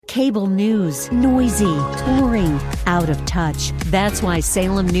Cable news, noisy, boring, out of touch. That's why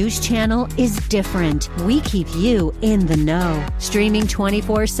Salem News Channel is different. We keep you in the know. Streaming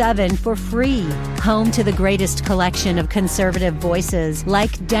 24/7 for free. Home to the greatest collection of conservative voices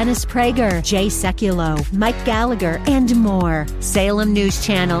like Dennis Prager, Jay Sekulow, Mike Gallagher, and more. Salem News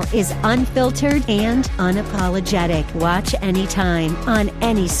Channel is unfiltered and unapologetic. Watch anytime, on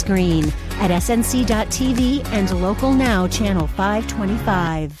any screen, at snc.tv and Local Now Channel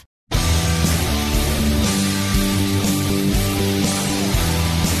 525.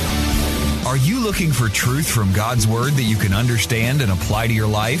 Are you looking for truth from God's Word that you can understand and apply to your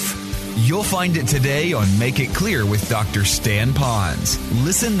life? You'll find it today on Make It Clear with Dr. Stan Pons.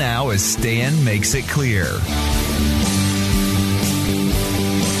 Listen now as Stan makes it clear.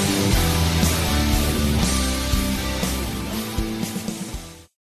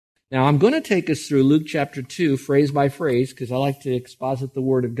 Now, I'm going to take us through Luke chapter 2, phrase by phrase, because I like to exposit the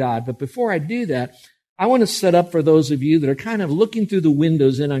Word of God. But before I do that, I want to set up for those of you that are kind of looking through the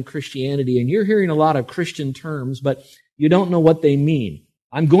windows in on Christianity, and you're hearing a lot of Christian terms, but you don't know what they mean.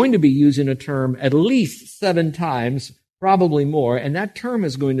 I'm going to be using a term at least 7 times, probably more, and that term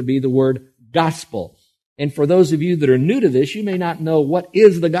is going to be the word gospel. And for those of you that are new to this, you may not know what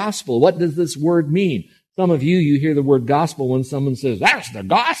is the gospel. What does this word mean? Some of you hear the word gospel when someone says, that's the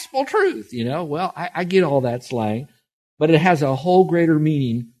gospel truth, Well, I get all that slang, but it has a whole greater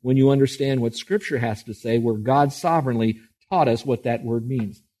meaning when you understand what Scripture has to say, where God sovereignly taught us what that word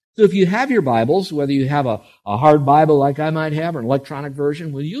means. So if you have your Bibles, whether you have a hard Bible like I might have or an electronic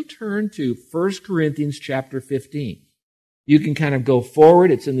version, will you turn to 1 Corinthians chapter 15? You can kind of go forward.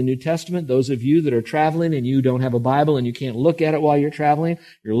 It's in the New Testament. Those of you that are traveling and you don't have a Bible and you can't look at it while you're traveling,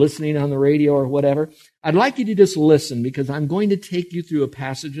 you're listening on the radio or whatever, I'd like you to just listen, because I'm going to take you through a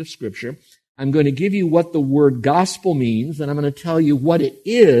passage of Scripture. I'm going to give you what the word gospel means, and I'm going to tell you what it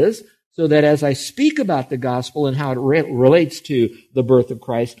is, so that as I speak about the gospel and how it relates to the birth of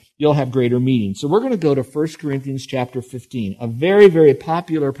Christ, you'll have greater meaning. So we're going to go to 1 Corinthians chapter 15, a very, very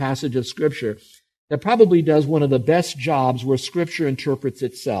popular passage of Scripture that probably does one of the best jobs where Scripture interprets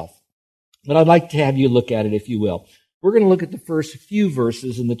itself. But I'd like to have you look at it, if you will. We're going to look at the first few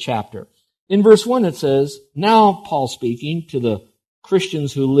verses in the chapter. In verse 1 it says, now Paul speaking to the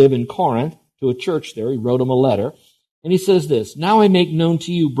Christians who live in Corinth, to a church there, he wrote them a letter, and he says this, now I make known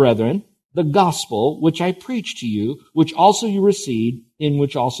to you, brethren, the gospel which I preached to you, which also you received, in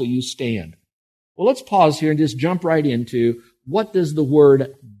which also you stand. Well, let's pause here and just jump right into what does the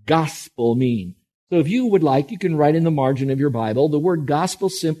word gospel mean. So if you would like, you can write in the margin of your Bible, the word gospel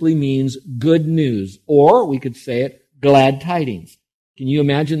simply means good news, or we could say it, glad tidings. Can you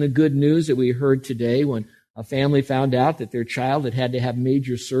imagine the good news that we heard today when a family found out that their child that had to have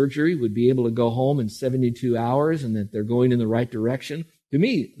major surgery would be able to go home in 72 hours and that they're going in the right direction? To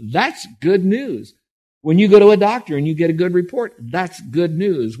me, that's good news. When you go to a doctor and you get a good report, that's good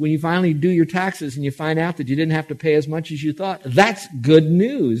news. When you finally do your taxes and you find out that you didn't have to pay as much as you thought, that's good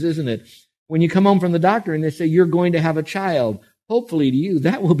news, isn't it? When you come home from the doctor and they say you're going to have a child, hopefully to you,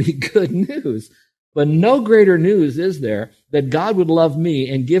 that will be good news. But no greater news is there that God would love me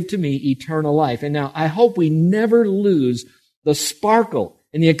and give to me eternal life. And now I hope we never lose the sparkle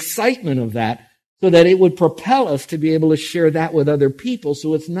and the excitement of that, so that it would propel us to be able to share that with other people.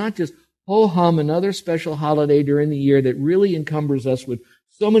 So it's not just ho-hum, another special holiday during the year that really encumbers us with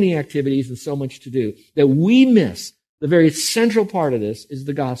so many activities and so much to do, that we miss the very central part of this is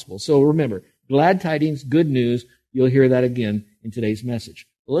the gospel. So remember, glad tidings, good news. You'll hear that again in today's message.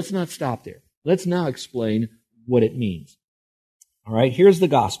 But let's not stop there. Let's now explain what it means. All right, here's the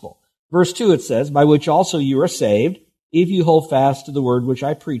gospel. Verse 2, it says, by which also you are saved, if you hold fast to the word which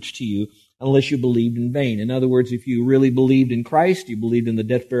I preached to you, unless you believed in vain. In other words, if you really believed in Christ, you believed in the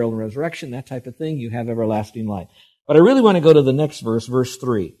death, burial, and resurrection, that type of thing, you have everlasting life. But I really want to go to the next verse, verse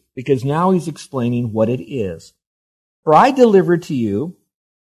 3, because now he's explaining what it is. For I delivered to you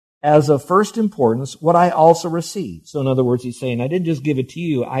as of first importance what I also received. So in other words, he's saying, I didn't just give it to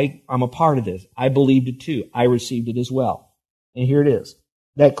you. I'm a part of this. I believed it too. I received it as well. And here it is.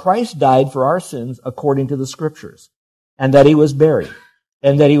 That Christ died for our sins according to the Scriptures, and that he was buried,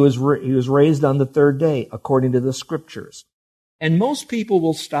 and that he was raised on the third day according to the Scriptures. And most people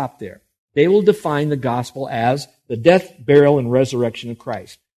will stop there. They will define the gospel as the death, burial, and resurrection of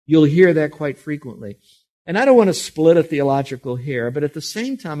Christ. You'll hear that quite frequently. And I don't want to split a theological hair, but at the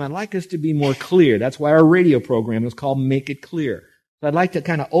same time, I'd like us to be more clear. That's why our radio program is called Make It Clear. So I'd like to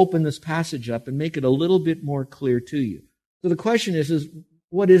kind of open this passage up and make it a little bit more clear to you. So the question is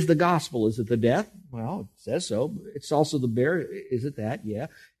what is the gospel? Is it the death? Well, it says so. It's also the burial. Is it that? Yeah.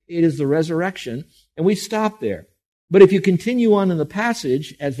 It is the resurrection. And we stop there. But if you continue on in the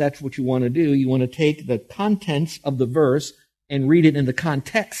passage, as that's what you want to do, you want to take the contents of the verse and read it in the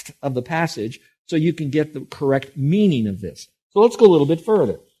context of the passage so you can get the correct meaning of this. So let's go a little bit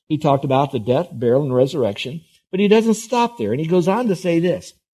further. He talked about the death, burial, and resurrection, but he doesn't stop there. And he goes on to say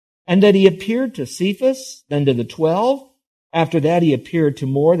this, and that he appeared to Cephas, then to the 12. After that, he appeared to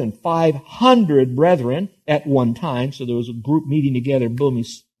more than 500 brethren at one time. So there was a group meeting together. Boom, he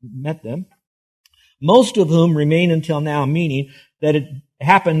met them. Most of whom remain until now, meaning that it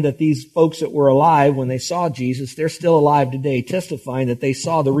happened that these folks that were alive when they saw Jesus, they're still alive today, testifying that they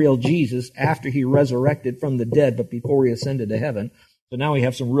saw the real Jesus after he resurrected from the dead, but before he ascended to heaven. So now we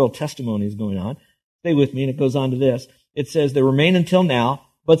have some real testimonies going on. Stay with me, and it goes on to this. It says, they remain until now,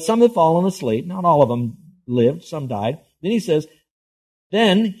 but some have fallen asleep. Not all of them lived, some died. Then he says,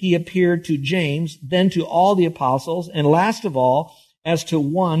 then he appeared to James, then to all the apostles, and last of all, as to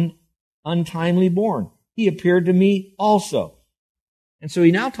one untimely born. He appeared to me also. And so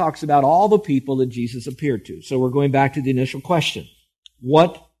he now talks about all the people that Jesus appeared to. So we're going back to the initial question.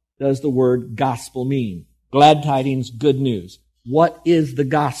 What does the word gospel mean? Glad tidings, good news. What is the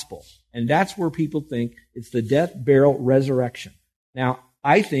gospel? And that's where people think it's the death, burial, resurrection. Now,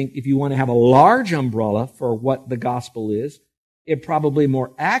 I think if you want to have a large umbrella for what the gospel is, it probably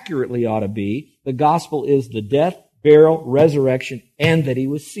more accurately ought to be the gospel is the death, burial, resurrection, and that he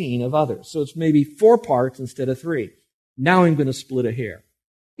was seen of others. So it's maybe 4 parts instead of 3. Now I'm going to split a hair.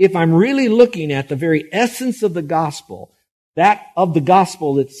 If I'm really looking at the very essence of the gospel, that of the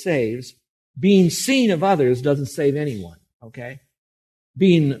gospel that saves, being seen of others doesn't save anyone, okay?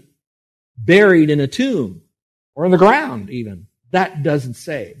 Being buried in a tomb or in the ground even, that doesn't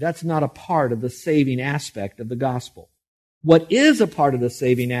save. That's not a part of the saving aspect of the gospel. What is a part of the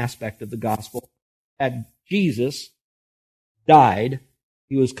saving aspect of the gospel, that Jesus died,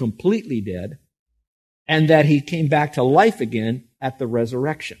 he was completely dead, and that he came back to life again at the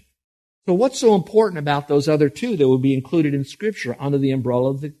resurrection. So what's so important about those other 2 that would be included in Scripture under the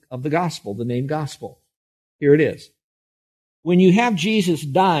umbrella of the gospel, the name gospel? Here it is. When you have Jesus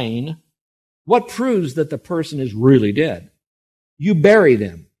dying, what proves that the person is really dead? You bury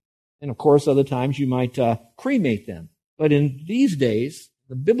them. And of course, other times you might cremate them. But in these days,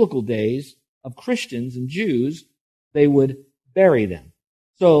 the biblical days of Christians and Jews, they would bury them.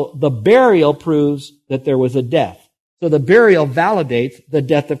 So the burial proves that there was a death. So the burial validates the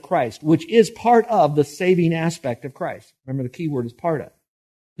death of Christ, which is part of the saving aspect of Christ. Remember, the key word is part of.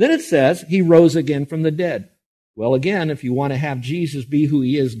 Then it says he rose again from the dead. Well, again, if you want to have Jesus be who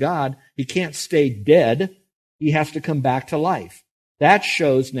he is, God, he can't stay dead. He has to come back to life. That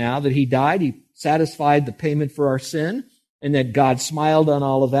shows now that he died. He satisfied the payment for our sin, and that God smiled on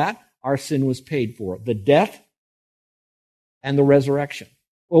all of that. Our sin was paid for. The death and the resurrection.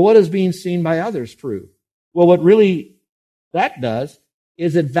 Well, what does being seen by others prove? Well, what really that does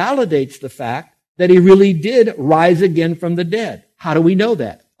is it validates the fact that he really did rise again from the dead. How do we know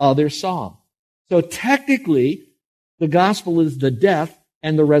that? Others saw him. So technically, the gospel is the death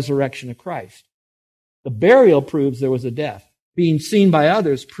and the resurrection of Christ. The burial proves there was a death. Being seen by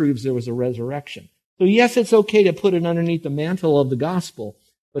others proves there was a resurrection. So yes, it's okay to put it underneath the mantle of the gospel,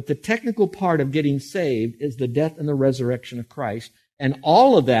 but the technical part of getting saved is the death and the resurrection of Christ. And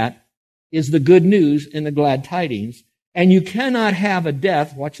all of that is the good news and the glad tidings. And you cannot have a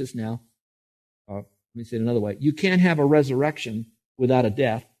death, watch this now. Let me say it another way. You can't have a resurrection without a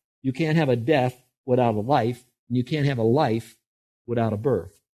death. You can't have a death without a life. And you can't have a life without a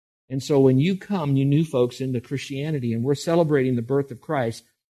birth. And so when you come, you new folks, into Christianity, and we're celebrating the birth of Christ,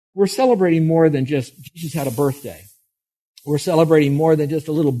 we're celebrating more than just Jesus had a birthday. We're celebrating more than just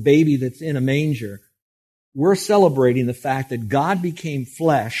a little baby that's in a manger. We're celebrating the fact that God became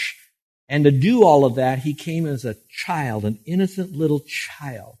flesh, and to do all of that, he came as a child, an innocent little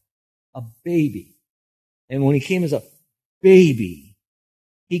child, a baby. And when he came as a baby,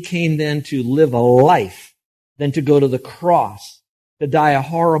 he came then to live a life, then to go to the cross, to die a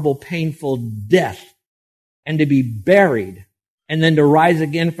horrible, painful death, and to be buried, and then to rise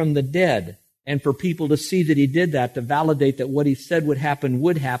again from the dead, and for people to see that he did that, to validate that what he said would happen,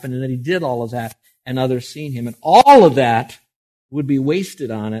 and that he did all of that, and others seen him. And all of that would be wasted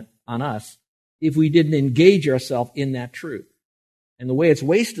on us, if we didn't engage ourselves in that truth. And the way it's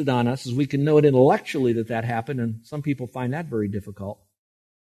wasted on us is we can know it intellectually that happened, and some people find that very difficult.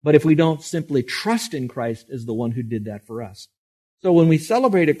 But if we don't simply trust in Christ as the one who did that for us. So when we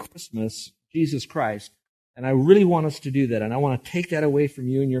celebrate at Christmas, Jesus Christ, and I really want us to do that, and I want to take that away from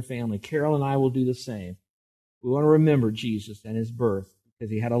you and your family. Carol and I will do the same. We want to remember Jesus and his birth,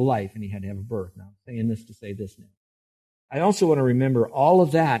 because he had a life and he had to have a birth. Now, I'm saying this to say this now. I also want to remember all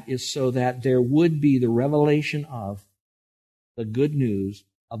of that is so that there would be the revelation of the good news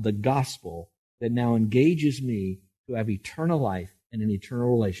of the gospel that now engages me to have eternal life and an eternal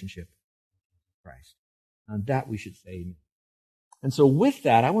relationship with Christ. On that we should say amen. And so with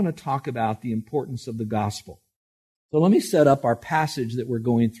that, I want to talk about the importance of the gospel. So let me set up our passage that we're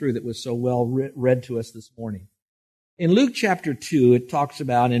going through that was so well read to us this morning. In Luke chapter 2, it talks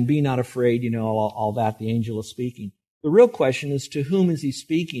about, and be not afraid, all that, the angel is speaking. The real question is, to whom is he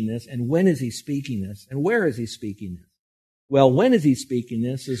speaking this, and when is he speaking this, and where is he speaking this? Well, when is he speaking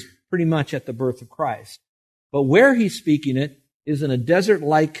this is pretty much at the birth of Christ. But where he's speaking it is in a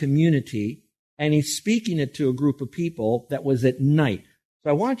desert-like community, and he's speaking it to a group of people that was at night. So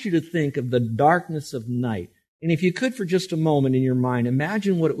I want you to think of the darkness of night. And if you could for just a moment in your mind,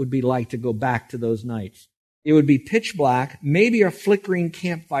 imagine what it would be like to go back to those nights. It would be pitch black, maybe a flickering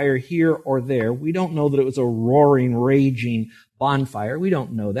campfire here or there. We don't know that it was a roaring, raging bonfire. We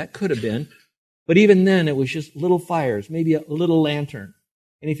don't know. That could have been. But even then, it was just little fires, maybe a little lantern.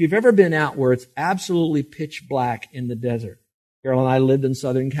 And if you've ever been out where it's absolutely pitch black in the desert, Carol and I lived in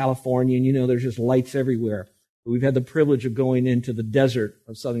Southern California, and there's just lights everywhere. But we've had the privilege of going into the desert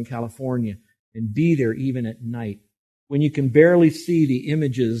of Southern California and be there even at night, when you can barely see the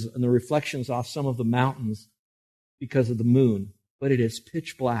images and the reflections off some of the mountains because of the moon. But it is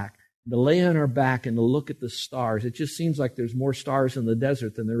pitch black. To lay on our back and to look at the stars, it just seems like there's more stars in the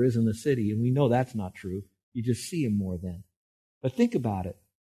desert than there is in the city, and we know that's not true. You just see them more then. But think about it.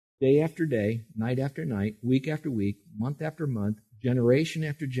 Day after day, night after night, week after week, month after month, generation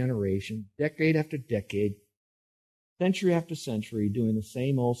after generation, decade after decade, century after century, doing the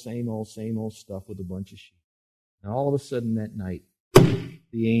same old stuff with a bunch of sheep. And all of a sudden that night,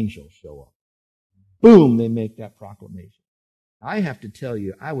 the angels show up. Boom, they make that proclamation. I have to tell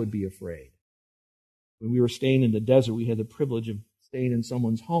you, I would be afraid. When we were staying in the desert, we had the privilege of staying in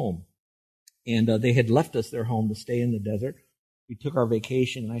someone's home. And they had left us their home to stay in the desert. We took our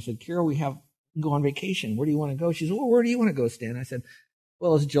vacation, and I said, Carol, we can go on vacation. Where do you want to go? She said, well, where do you want to go, Stan? I said,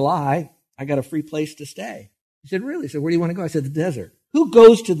 well, it's July. I got a free place to stay. She said, really? I said, where do you want to go? I said, the desert. Who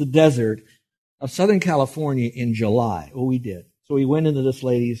goes to the desert of Southern California in July? Well, we did. So we went into this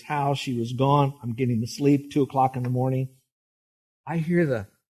lady's house. She was gone. I'm getting to sleep, 2 o'clock in the morning. I hear the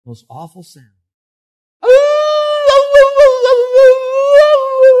most awful sound.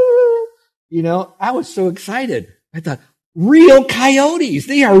 I was so excited. I thought, real coyotes.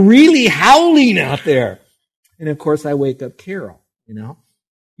 They are really howling out there. And of course, I wake up Carol,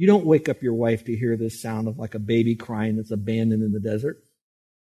 You don't wake up your wife to hear this sound of like a baby crying that's abandoned in the desert.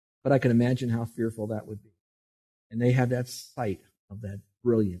 But I can imagine how fearful that would be. And they had that sight of that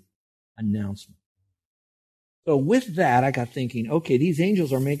brilliant announcement. So with that, I got thinking, okay, these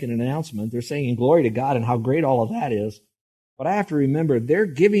angels are making an announcement. They're saying glory to God and how great all of that is. But I have to remember, they're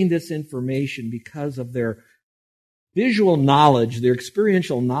giving this information because of their visual knowledge, their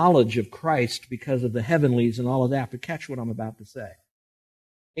experiential knowledge of Christ because of the heavenlies and all of that. But catch what I'm about to say.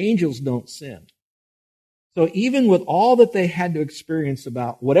 Angels don't sin. So even with all that they had to experience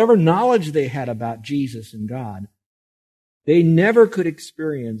about whatever knowledge they had about Jesus and God, they never could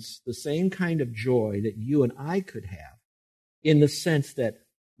experience the same kind of joy that you and I could have, in the sense that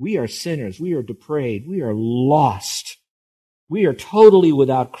we are sinners, we are depraved, we are lost, we are totally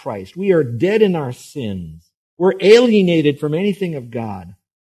without Christ, we are dead in our sins, we're alienated from anything of God.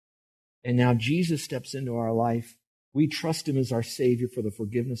 And now Jesus steps into our life. We trust Him as our Savior for the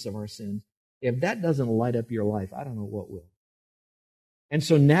forgiveness of our sins. If that doesn't light up your life, I don't know what will. And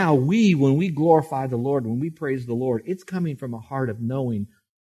so now when we glorify the Lord, when we praise the Lord, it's coming from a heart of knowing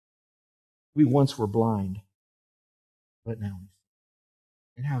we once were blind, but now we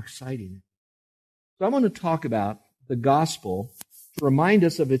see. And how exciting. So I want to talk about the gospel to remind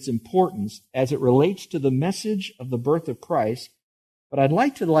us of its importance as it relates to the message of the birth of Christ. But I'd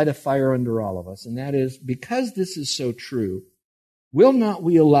like to light a fire under all of us, and that is, because this is so true, will not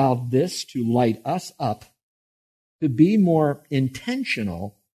we allow this to light us up to be more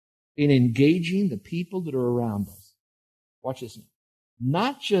intentional in engaging the people that are around us? Watch this now.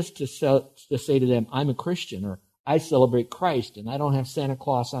 Not just to say to them, I'm a Christian, or I celebrate Christ, and I don't have Santa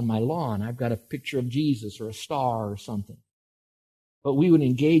Claus on my lawn. I've got a picture of Jesus or a star or something. But we would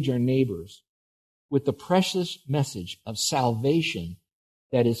engage our neighbors with the precious message of salvation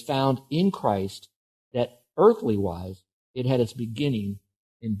that is found in Christ, that earthly-wise, it had its beginning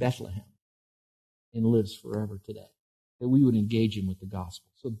in Bethlehem and lives forever today. That we would engage him with the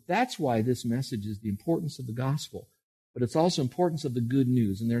gospel. So that's why this message is the importance of the gospel, but it's also importance of the good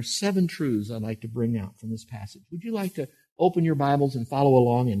news. And there are 7 truths I'd like to bring out from this passage. Would you like to open your Bibles and follow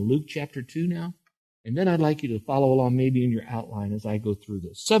along in Luke chapter 2 now? And then I'd like you to follow along maybe in your outline as I go through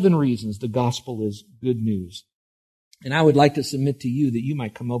this. 7 reasons the gospel is good news. And I would like to submit to you that you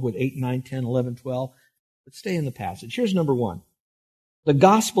might come up with 8, 9, 10, 11, 12. But stay in the passage. Here's number 1. The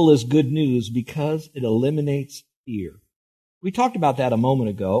gospel is good news because it eliminates fear. We talked about that a moment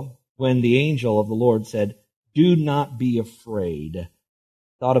ago when the angel of the Lord said, "Do not be afraid."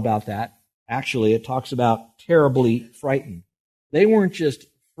 Thought about that. Actually, it talks about terribly frightened. They weren't just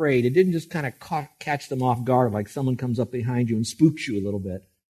afraid. It didn't just kind of catch them off guard like someone comes up behind you and spooks you a little bit.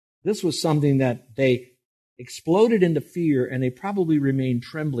 This was something that they exploded into fear, and they probably remained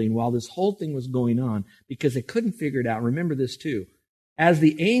trembling while this whole thing was going on because they couldn't figure it out. Remember this too. As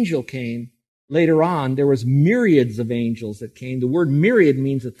the angel came, later on, there was myriads of angels that came. The word myriad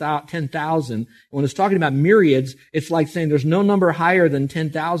means 10,000. When it's talking about myriads, it's like saying there's no number higher than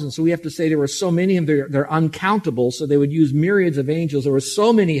 10,000. So we have to say there were so many of them, they're uncountable. So they would use myriads of angels. There were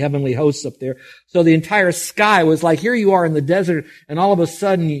so many heavenly hosts up there. So the entire sky was like, here you are in the desert, and all of a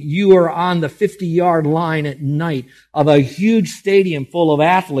sudden you are on the 50-yard line at night of a huge stadium full of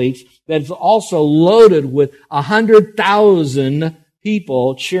athletes that's also loaded with 100,000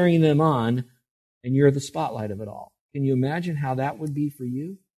 people cheering them on, and you're the spotlight of it all. Can you imagine how that would be for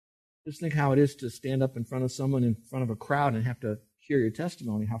you? Just think how it is to stand up in front of someone, in front of a crowd, and have to share your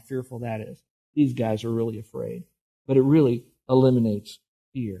testimony, how fearful that is. These guys are really afraid, but it really eliminates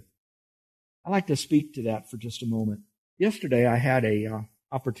fear. I'd like to speak to that for just a moment. Yesterday, I had a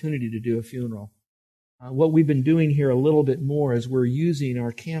opportunity to do a funeral. What we've been doing here a little bit more is we're using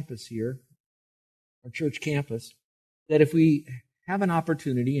our campus here, our church campus, that if we have an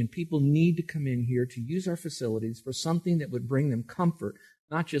opportunity and people need to come in here to use our facilities for something that would bring them comfort,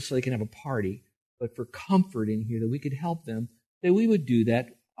 not just so they can have a party, but for comfort in here, that we could help them, that we would do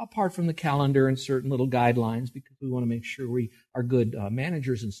that apart from the calendar and certain little guidelines, because we want to make sure we are good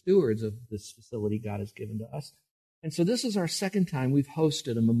managers and stewards of this facility God has given to us. And so this is our second time we've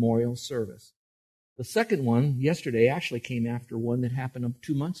hosted a memorial service. The second one, yesterday, actually came after one that happened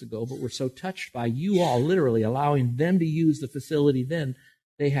 2 months ago, but we're so touched by you all literally allowing them to use the facility then,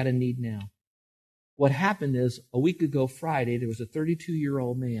 they had a need now. What happened is, a week ago Friday, there was a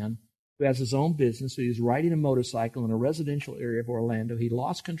 32-year-old man who has his own business, so he was riding a motorcycle in a residential area of Orlando. He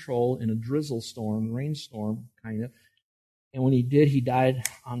lost control in a drizzle storm, rainstorm, kind of, and when he did, he died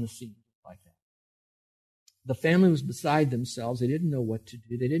on the scene like that. The family was beside themselves. They didn't know what to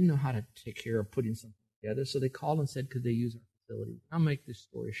do. They didn't know how to take care of putting something together. So they called and said, could they use our facility? I'll make this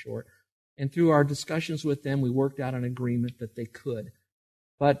story short. And through our discussions with them, we worked out an agreement that they could.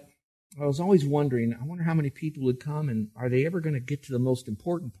 But I was always wondering, I wonder how many people would come, and are they ever going to get to the most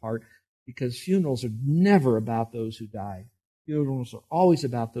important part? Because funerals are never about those who died. Funerals are always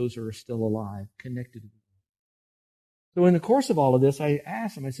about those who are still alive, connected to them. So in the course of all of this, I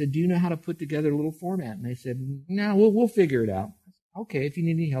asked them, I said, do you know how to put together a little format? And they said, no, we'll figure it out. I said, okay, if you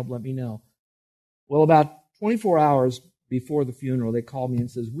need any help, let me know. Well, about 24 hours before the funeral, they called me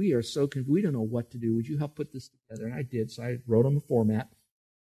and says, we are so confused. We don't know what to do. Would you help put this together? And I did. So I wrote them a format.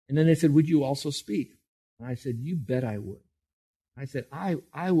 And then they said, would you also speak? And I said, you bet I would. I said, I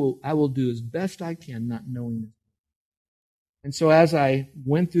will do as best I can, not knowing this. And so as I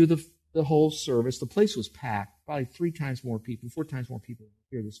went through the whole service, the place was packed. Probably 4 times more people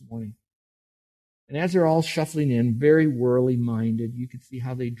here this morning. And as they're all shuffling in, very worldly minded, you could see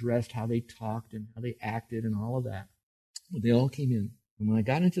how they dressed, how they talked, and how they acted, and all of that. Well, they all came in. And when I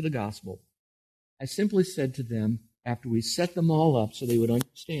got into the gospel, I simply said to them, after we set them all up so they would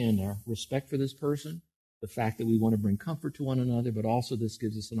understand our respect for this person, the fact that we want to bring comfort to one another, but also this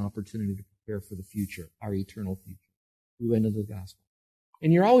gives us an opportunity to prepare for the future, our eternal future. We went into the gospel.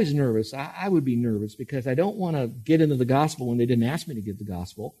 And you're always nervous. I would be nervous because I don't want to get into the gospel when they didn't ask me to give the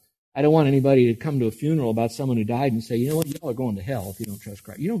gospel. I don't want anybody to come to a funeral about someone who died and say, you know what, y'all are going to hell if you don't trust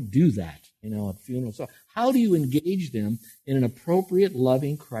Christ. You don't do that, at funerals. So how do you engage them in an appropriate,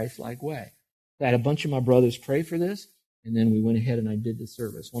 loving, Christ-like way? So I had a bunch of my brothers pray for this, and then we went ahead and I did the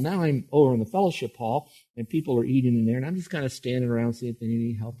service. Well, now I'm over in the fellowship hall, and people are eating in there, and I'm just kind of standing around seeing if they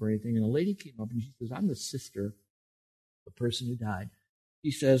need any help or anything. And a lady came up, and she says, I'm the sister of the person who died. She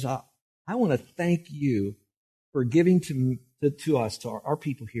says, I want to thank you for giving to us, to our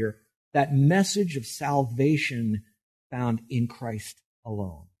people here, that message of salvation found in Christ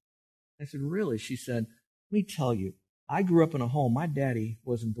alone. I said, really? She said, let me tell you, I grew up in a home, my daddy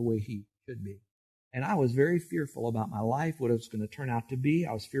wasn't the way he should be. And I was very fearful about my life, what it was going to turn out to be.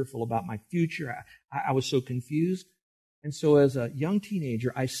 I was fearful about my future. I was so confused. And so as a young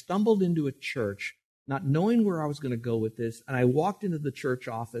teenager, I stumbled into a church, not knowing where I was going to go with this. And I walked into the church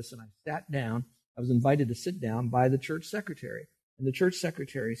office and I sat down. I was invited to sit down by the church secretary. And the church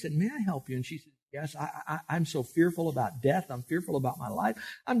secretary said, may I help you? And she said, Yes, I'm so fearful about death. I'm fearful about my life.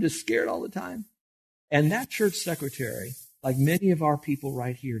 I'm just scared all the time. And that church secretary, like many of our people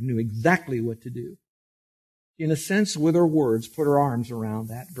right here, knew exactly what to do. In a sense, with her words, put her arms around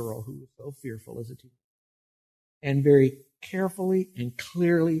that girl who was so fearful as a teenager. And very carefully and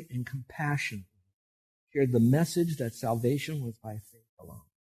clearly and compassionately shared the message that salvation was by faith alone.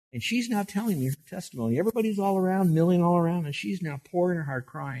 And she's now telling me her testimony. Everybody's all around, milling all around, and she's now pouring her heart,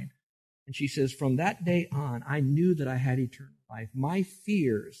 crying. And she says, from that day on, I knew that I had eternal life. My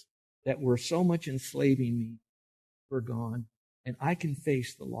fears that were so much enslaving me were gone, and I can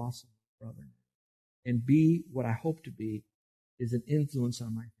face the loss of my brother and be what I hope to be is an influence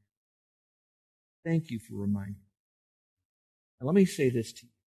on my family. Thank you for reminding me. Now let me say this to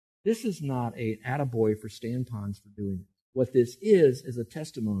you. This is not an attaboy for Stan Ponz for doing this. What this is a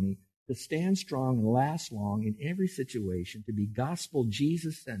testimony to stand strong and last long in every situation, to be gospel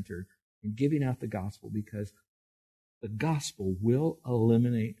Jesus-centered in giving out the gospel, because the gospel will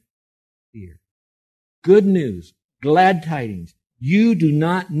eliminate fear. Good news, glad tidings. You do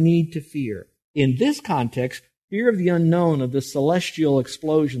not need to fear. In this context, fear of the unknown, of the celestial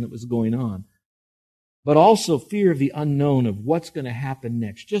explosion that was going on, but also fear of the unknown of what's going to happen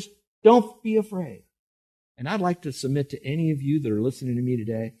next. Just don't be afraid. And I'd like to submit to any of you that are listening to me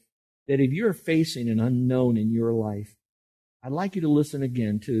today that if you're facing an unknown in your life, I'd like you to listen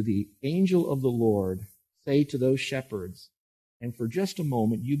again to the angel of the Lord say to those shepherds, and for just a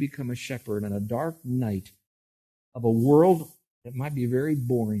moment you become a shepherd on a dark night of a world that might be very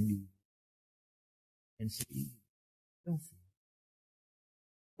boring to you, and say, don't fear.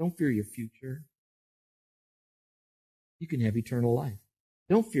 Don't fear your future. You can have eternal life.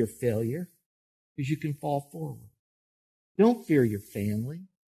 Don't fear failure, because you can fall forward. Don't fear your family.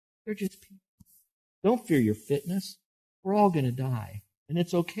 They're just people. Don't fear your fitness. We're all going to die. And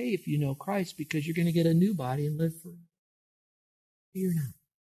it's okay if you know Christ, because you're going to get a new body and live forever. Fear not.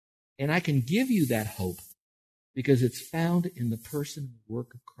 And I can give you that hope because it's found in the person and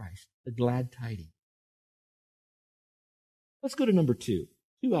work of Christ, the glad tidings. Let's go to number 2.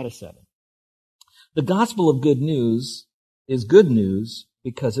 2 out of 7. The gospel of good news is good news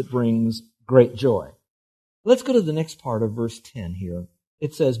because it brings great joy. Let's go to the next part of verse 10 here.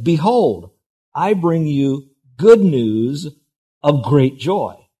 It says, behold, I bring you good news of great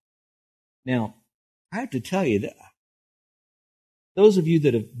joy. Now, I have to tell you that those of you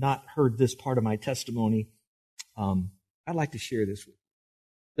that have not heard this part of my testimony, I'd like to share this with you.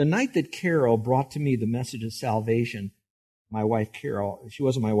 The night that Carol brought to me the message of salvation, my wife Carol, she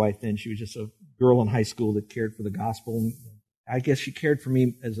wasn't my wife then, she was just a girl in high school that cared for the gospel. I guess she cared for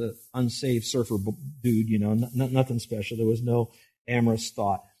me as an unsaved surfer dude, nothing special. There was no amorous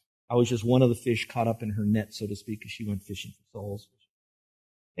thought. I was just one of the fish caught up in her net, so to speak, because she went fishing for souls.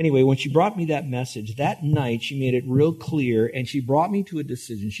 Anyway, when she brought me that message, that night she made it real clear, and she brought me to a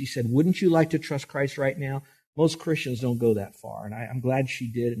decision. She said, wouldn't you like to trust Christ right now? Most Christians don't go that far, and I'm glad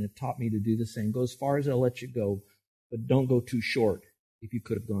she did, and it taught me to do the same. Go as far as they'll let you go, but don't go too short if you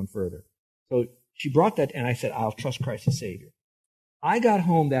could have gone further. So she brought that, and I said, I'll trust Christ as Savior. I got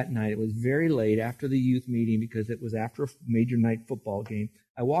home that night. It was very late after the youth meeting because it was after a major night football game.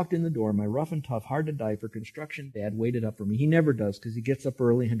 I walked in the door. My rough and tough, hard to diaper construction dad waited up for me. He never does because he gets up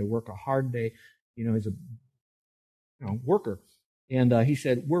early and had to work a hard day. He's a worker. And he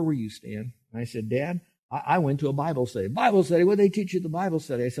said, where were you, Stan? And I said, Dad, I went to a Bible study. Bible study? What did they teach you at the Bible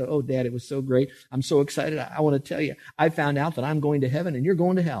study? I said, oh, Dad, it was so great. I'm so excited. I want to tell you, I found out that I'm going to heaven and you're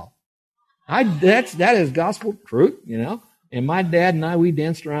going to hell. That is gospel truth, And my dad and I, we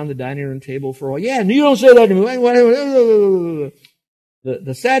danced around the dining room table for a while. Yeah, and you don't say that to me.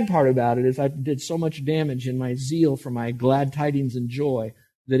 The sad part about it is I did so much damage in my zeal for my glad tidings and joy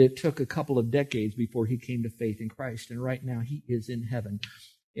that it took a couple of decades before he came to faith in Christ. And right now he is in heaven.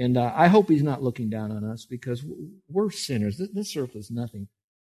 And I hope he's not looking down on us because we're sinners. This earth is nothing.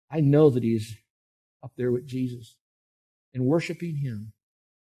 I know that he's up there with Jesus and worshiping him.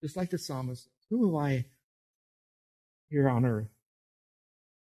 Just like the psalmist, who am I here on earth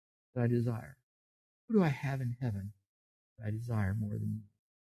that I desire? Who do I have in heaven that I desire more than you?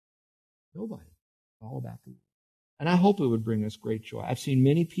 Nobody. It's all about the Lord. And I hope it would bring us great joy. I've seen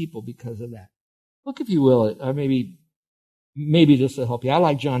many people because of that. Look, if you will, or maybe this will help you. I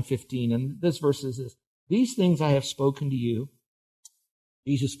like John 15, and this verse is this. These things I have spoken to you,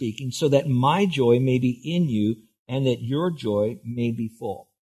 Jesus speaking, so that my joy may be in you and that your joy may be full.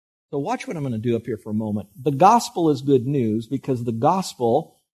 So watch what I'm going to do up here for a moment. The gospel is good news because the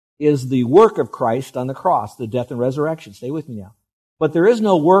gospel is the work of Christ on the cross, the death and resurrection. Stay with me now. But there is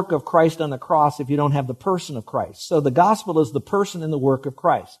no work of Christ on the cross if you don't have the person of Christ. So the gospel is the person and the work of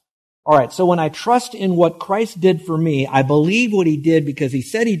Christ. All right, so when I trust in what Christ did for me, I believe what he did because he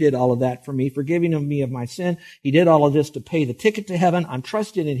said he did all of that for me, forgiving me of my sin. He did all of this to pay the ticket to heaven. I'm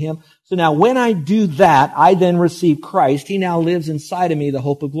trusting in him. So now when I do that, I then receive Christ. He now lives inside of me, the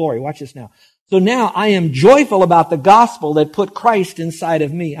hope of glory. Watch this now. So now I am joyful about the gospel that put Christ inside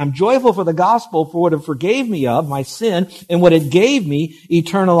of me. I'm joyful for the gospel for what it forgave me of, my sin, and what it gave me,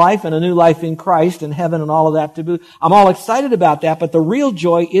 eternal life and a new life in Christ and heaven and all of that to boot. I'm all excited about that, but the real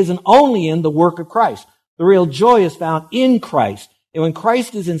joy isn't only in the work of Christ. The real joy is found in Christ. And when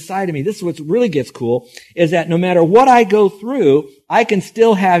Christ is inside of me, this is what really gets cool, is that no matter what I go through, I can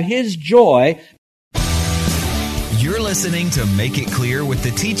still have his joy. You're listening to Make It Clear with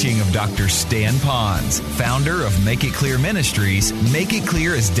the teaching of Dr. Stan Ponz, founder of Make It Clear Ministries. Make It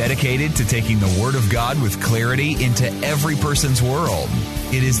Clear is dedicated to taking the Word of God with clarity into every person's world.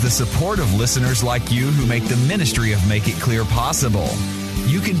 It is the support of listeners like you who make the ministry of Make It Clear possible.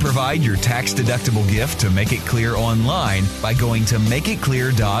 You can provide your tax-deductible gift to Make It Clear online by going to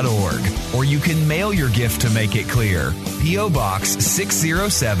makeitclear.org, or you can mail your gift to Make It Clear, P.O. Box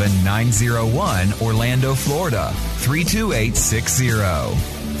 607901, Orlando, Florida 32860.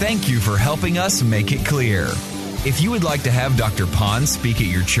 Thank you for helping us make it clear. If you would like to have Dr. Ponz speak at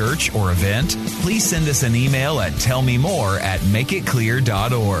your church or event, please send us an email at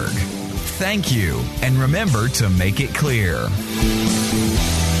tellmemore@makeitclear.org. Thank you, and remember to make it clear.